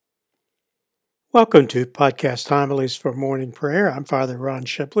Welcome to Podcast Homilies for Morning Prayer. I'm Father Ron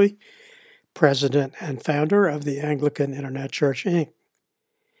Shibley, President and founder of the Anglican Internet Church, Inc.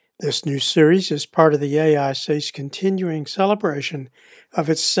 This new series is part of the AIC's continuing celebration of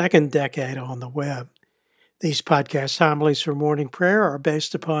its second decade on the web. These podcast homilies for morning prayer are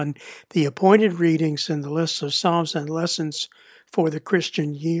based upon the appointed readings in the list of Psalms and lessons for the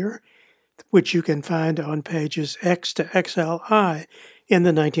Christian year, which you can find on pages X to XLI in the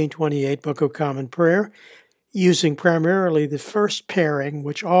 1928 Book of Common Prayer, using primarily the first pairing,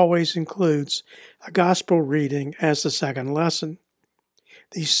 which always includes a gospel reading as the second lesson.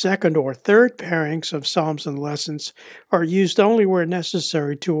 The second or third pairings of Psalms and lessons are used only where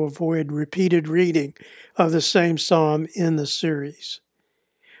necessary to avoid repeated reading of the same psalm in the series.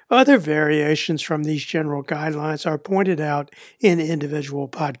 Other variations from these general guidelines are pointed out in individual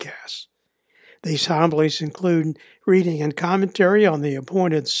podcasts. These homilies include reading and commentary on the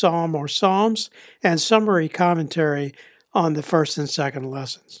appointed psalm or psalms and summary commentary on the first and second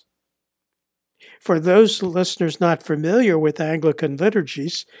lessons. For those listeners not familiar with Anglican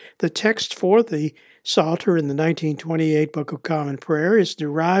liturgies, the text for the Psalter in the 1928 Book of Common Prayer is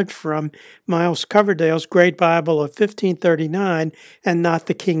derived from Miles Coverdale's Great Bible of 1539 and not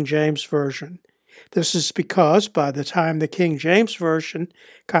the King James Version. This is because by the time the King James Version,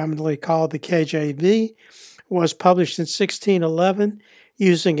 commonly called the KJV, was published in 1611,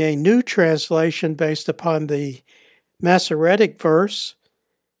 using a new translation based upon the Masoretic verse,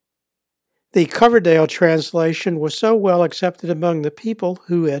 the Coverdale translation was so well accepted among the people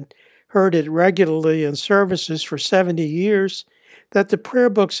who had heard it regularly in services for 70 years that the prayer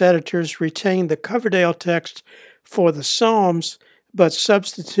book's editors retained the Coverdale text for the Psalms but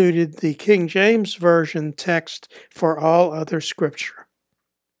substituted the King James Version text for all other scripture.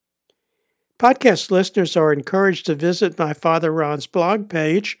 Podcast listeners are encouraged to visit my Father Ron's blog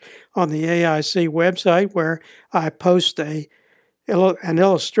page on the AIC website, where I post an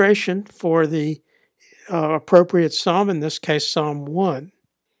illustration for the appropriate psalm, in this case Psalm 1.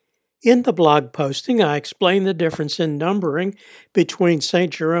 In the blog posting, I explain the difference in numbering between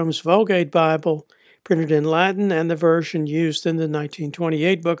St. Jerome's Vulgate Bible, printed in Latin, and the version used in the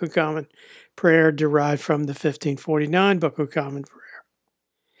 1928 Book of Common Prayer, derived from the 1549 Book of Common Prayer.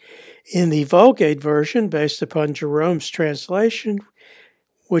 In the Vulgate version, based upon Jerome's translation,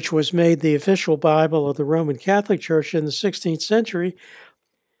 which was made the official Bible of the Roman Catholic Church in the 16th century,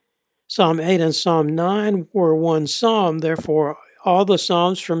 Psalm 8 and Psalm 9 were one psalm. Therefore, all the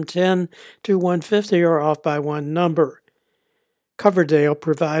psalms from 10 to 150 are off by one number. Coverdale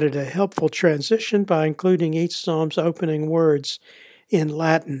provided a helpful transition by including each psalm's opening words in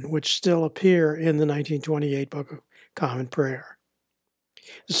Latin, which still appear in the 1928 Book of Common Prayer.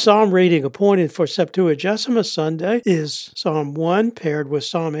 The psalm reading appointed for Septuagesima Sunday is Psalm 1, paired with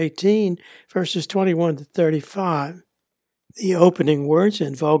Psalm 18, verses 21 to 35. The opening words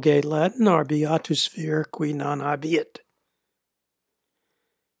in Vulgate Latin are Beatus vir qui non habeat.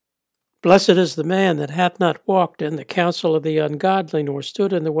 Blessed is the man that hath not walked in the counsel of the ungodly, nor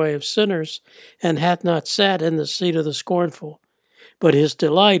stood in the way of sinners, and hath not sat in the seat of the scornful. But his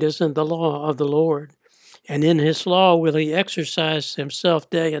delight is in the law of the Lord, and in his law will he exercise himself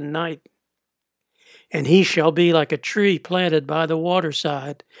day and night. And he shall be like a tree planted by the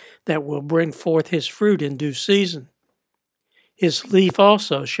waterside, that will bring forth his fruit in due season. His leaf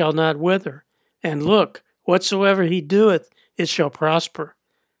also shall not wither, and look, whatsoever he doeth, it shall prosper.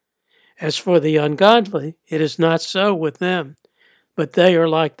 As for the ungodly, it is not so with them, but they are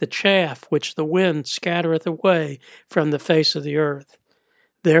like the chaff which the wind scattereth away from the face of the earth.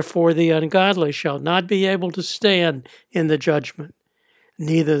 Therefore the ungodly shall not be able to stand in the judgment,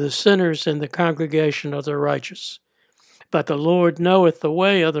 neither the sinners in the congregation of the righteous. But the Lord knoweth the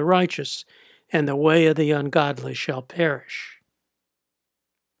way of the righteous, and the way of the ungodly shall perish.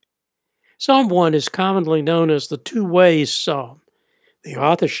 Psalm 1 is commonly known as the two ways psalm. The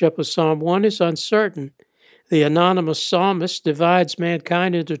authorship of Psalm 1 is uncertain. The anonymous psalmist divides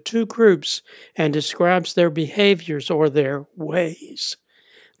mankind into two groups and describes their behaviors or their ways: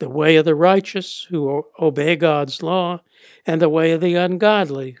 the way of the righteous, who obey God's law, and the way of the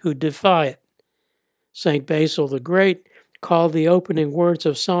ungodly, who defy it. St. Basil the Great called the opening words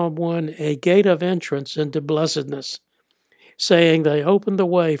of Psalm 1 a gate of entrance into blessedness, saying they open the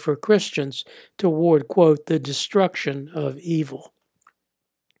way for Christians toward, quote, the destruction of evil.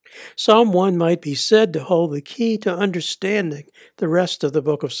 Psalm 1 might be said to hold the key to understanding the rest of the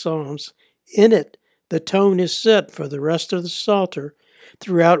book of Psalms. In it, the tone is set for the rest of the Psalter,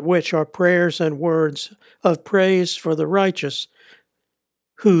 throughout which are prayers and words of praise for the righteous,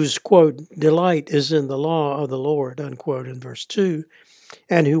 whose, quote, delight is in the law of the Lord, unquote, in verse 2,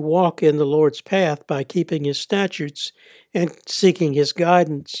 and who walk in the Lord's path by keeping his statutes and seeking his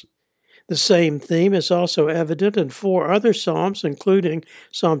guidance. The same theme is also evident in 4 other Psalms, including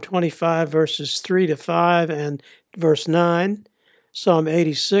Psalm 25, verses 3 to 5 and verse 9, Psalm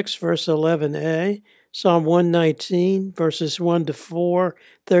 86, verse 11a, Psalm 119, verses 1 to 4,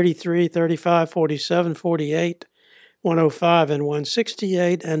 33, 35, 47, 48, 105, and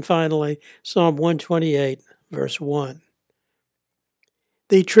 168, and finally, Psalm 128, verse 1.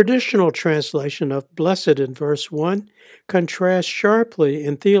 The traditional translation of blessed in verse 1 contrasts sharply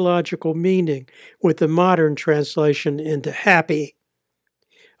in theological meaning with the modern translation into happy.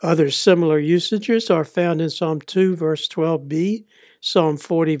 Other similar usages are found in Psalm 2, verse 12b, Psalm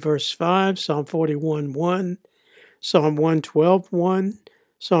 40, verse 5, Psalm 41, 1, Psalm 112, 1,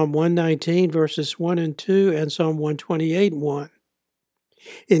 Psalm 119, verses 1 and 2, and Psalm 128, 1.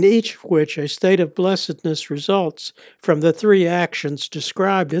 In each of which a state of blessedness results from the 3 actions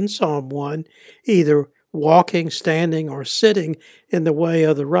described in Psalm 1, either walking, standing, or sitting in the way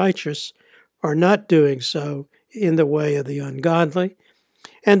of the righteous, or not doing so in the way of the ungodly,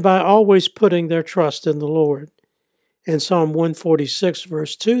 and by always putting their trust in the Lord. In Psalm 146,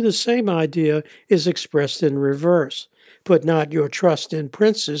 verse 2, the same idea is expressed in reverse. Put not your trust in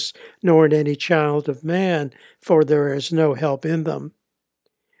princes, nor in any child of man, for there is no help in them.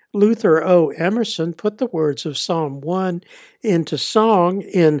 Luther O. Emerson put the words of Psalm 1 into song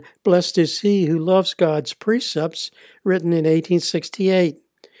in Blessed is He Who Loves God's Precepts, written in 1868.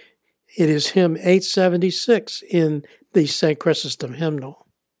 It is hymn 876 in the St. Chrysostom hymnal.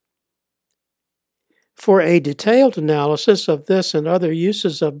 For a detailed analysis of this and other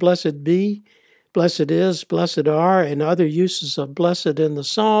uses of blessed be, blessed is, blessed are, and other uses of blessed in the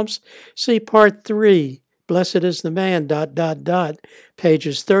Psalms, see Part 3, Blessed is the man,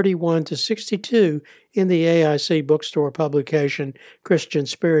 pages 31 to 62 in the AIC bookstore publication, Christian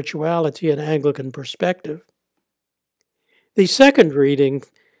Spirituality and Anglican Perspective. The second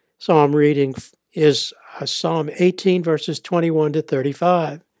Psalm reading is Psalm 18, verses 21 to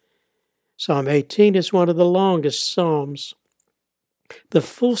 35. Psalm 18 is one of the longest Psalms. The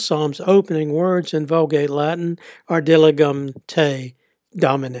full Psalm's opening words in Vulgate Latin are Diligum te,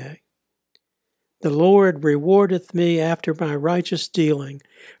 Domine. The Lord rewardeth me after my righteous dealing.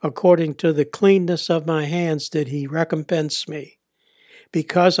 According to the cleanness of my hands did he recompense me.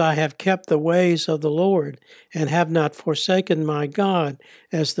 Because I have kept the ways of the Lord, and have not forsaken my God,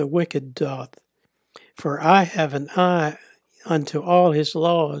 as the wicked doth. For I have an eye unto all his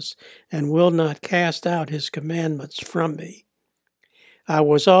laws, and will not cast out his commandments from me. I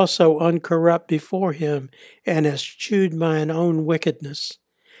was also uncorrupt before him, and eschewed mine own wickedness.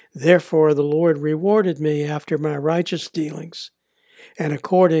 Therefore the Lord rewarded me after my righteous dealings, and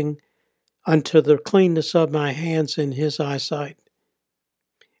according unto the cleanness of my hands in his eyesight.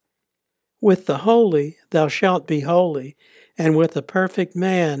 With the holy thou shalt be holy, and with the perfect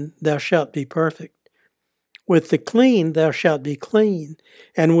man thou shalt be perfect. With the clean thou shalt be clean,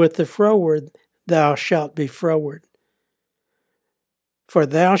 and with the froward thou shalt be froward. For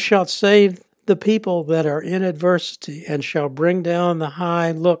thou shalt save the people that are in adversity, and shall bring down the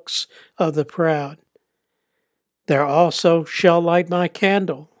high looks of the proud. Thou also shalt light my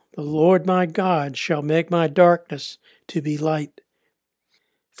candle. The Lord my God shall make my darkness to be light.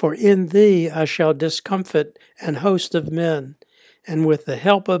 For in thee I shall discomfit an host of men, and with the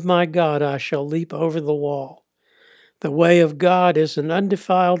help of my God I shall leap over the wall. The way of God is an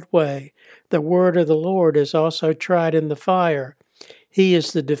undefiled way. The word of the Lord is also tried in the fire. He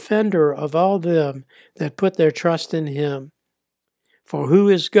is the defender of all them that put their trust in him. For who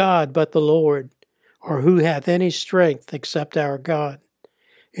is God but the Lord? Or who hath any strength except our God?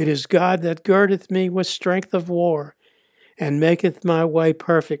 It is God that girdeth me with strength of war, and maketh my way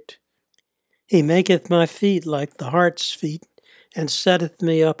perfect. He maketh my feet like the hart's feet, and setteth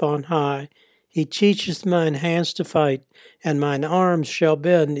me up on high. He teacheth mine hands to fight, and mine arms shall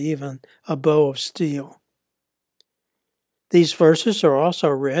bend even a bow of steel. These verses are also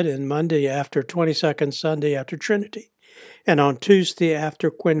read in Monday after 22nd Sunday after Trinity, and on Tuesday after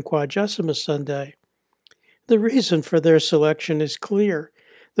Quinquagesima Sunday. The reason for their selection is clear.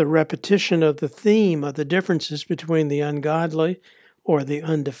 The repetition of the theme of the differences between the ungodly or the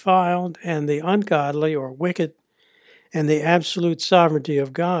undefiled and the ungodly or wicked, and the absolute sovereignty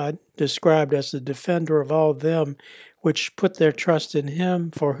of God, described as the defender of all them which put their trust in him.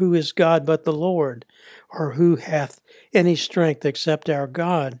 For who is God but the Lord? Or who hath any strength except our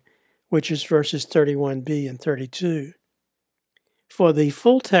God? Which is verses 31b and 32. For the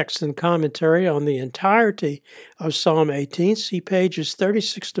full text and commentary on the entirety of Psalm 18, see pages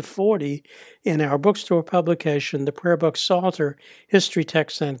 36 to 40 in our bookstore publication, the Prayer Book Psalter, History,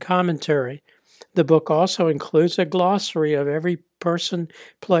 Text, and Commentary. The book also includes a glossary of every person,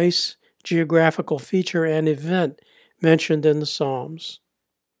 place, geographical feature, and event mentioned in the Psalms.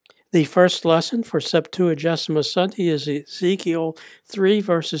 The first lesson for Septuagesima Sunday is Ezekiel 3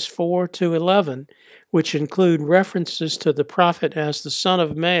 verses 4 to 11, which include references to the prophet as the Son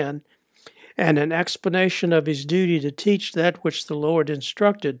of Man and an explanation of his duty to teach that which the Lord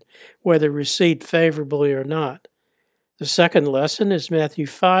instructed, whether received favorably or not. The second lesson is Matthew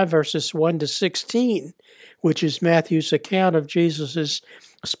 5 verses 1 to 16, which is Matthew's account of Jesus'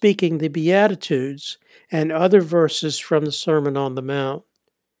 speaking the Beatitudes and other verses from the Sermon on the Mount.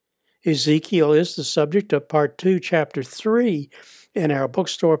 Ezekiel is the subject of Part 2, Chapter 3 in our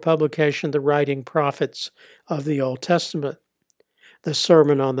bookstore publication, The Writing Prophets of the Old Testament. The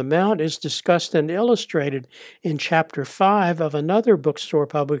Sermon on the Mount is discussed and illustrated in Chapter 5 of another bookstore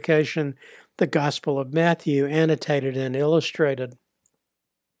publication, The Gospel of Matthew, annotated and illustrated.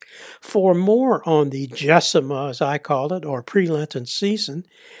 For more on the Gesima, as I call it, or pre-Lenten season,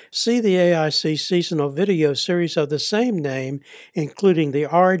 see the AIC seasonal video series of the same name, including the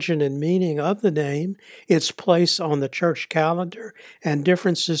origin and meaning of the name, its place on the church calendar, and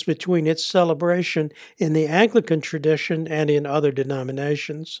differences between its celebration in the Anglican tradition and in other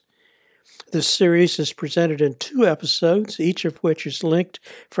denominations. This series is presented in 2 episodes, each of which is linked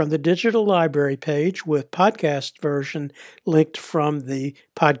from the digital library page, with podcast version linked from the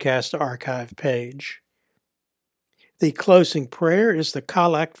podcast archive page. The closing prayer is the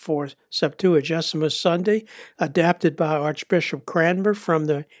Collect for Septuagesima Sunday, adapted by Archbishop Cranmer from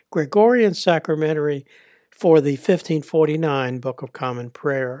the Gregorian Sacramentary for the 1549 Book of Common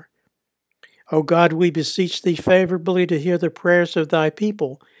Prayer. O God, we beseech thee favorably to hear the prayers of thy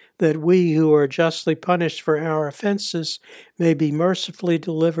people, that we who are justly punished for our offenses may be mercifully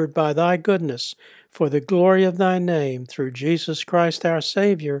delivered by thy goodness, for the glory of thy name, through Jesus Christ our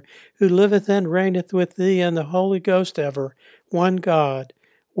Savior, who liveth and reigneth with thee and the Holy Ghost ever, one God,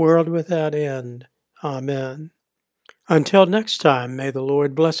 world without end. Amen. Until next time, may the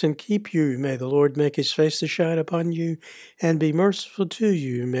Lord bless and keep you. May the Lord make his face to shine upon you and be merciful to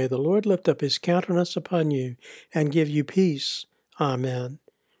you. May the Lord lift up his countenance upon you and give you peace. Amen.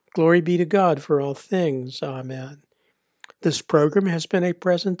 Glory be to God for all things. Amen. This program has been a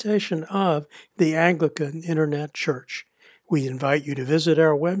presentation of the Anglican Internet Church. We invite you to visit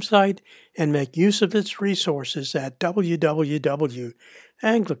our website and make use of its resources at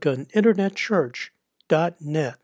www.anglicaninternetchurch.net.